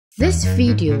This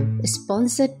video is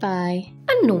sponsored by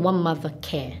Anoah Mother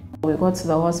Care. We got to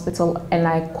the hospital and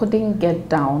I couldn't get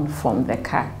down from the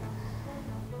car.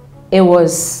 It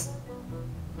was,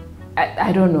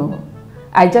 I don't know.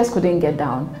 I just couldn't get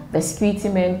down. The security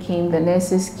men came, the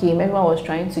nurses came, everyone was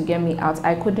trying to get me out.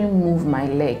 I couldn't move my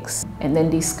legs. And then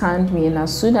they scanned me, and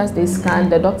as soon as they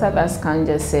scanned, the doctor that scanned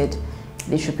just said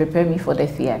they should prepare me for the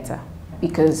theater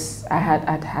because I had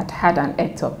an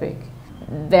ectopic.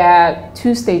 There are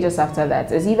two stages after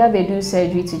that. It's either they do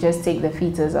surgery to just take the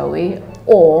fetus away,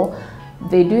 or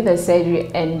they do the surgery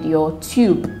and your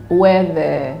tube where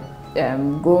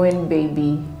the growing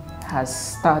baby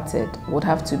has started would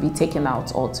have to be taken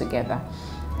out altogether.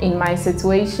 In my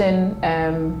situation,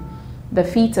 the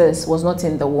fetus was not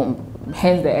in the womb,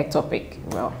 hence the ectopic.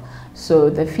 Well, so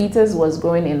the fetus was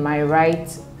growing in my right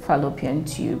fallopian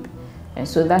tube, and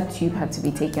so that tube had to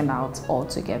be taken out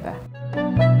altogether.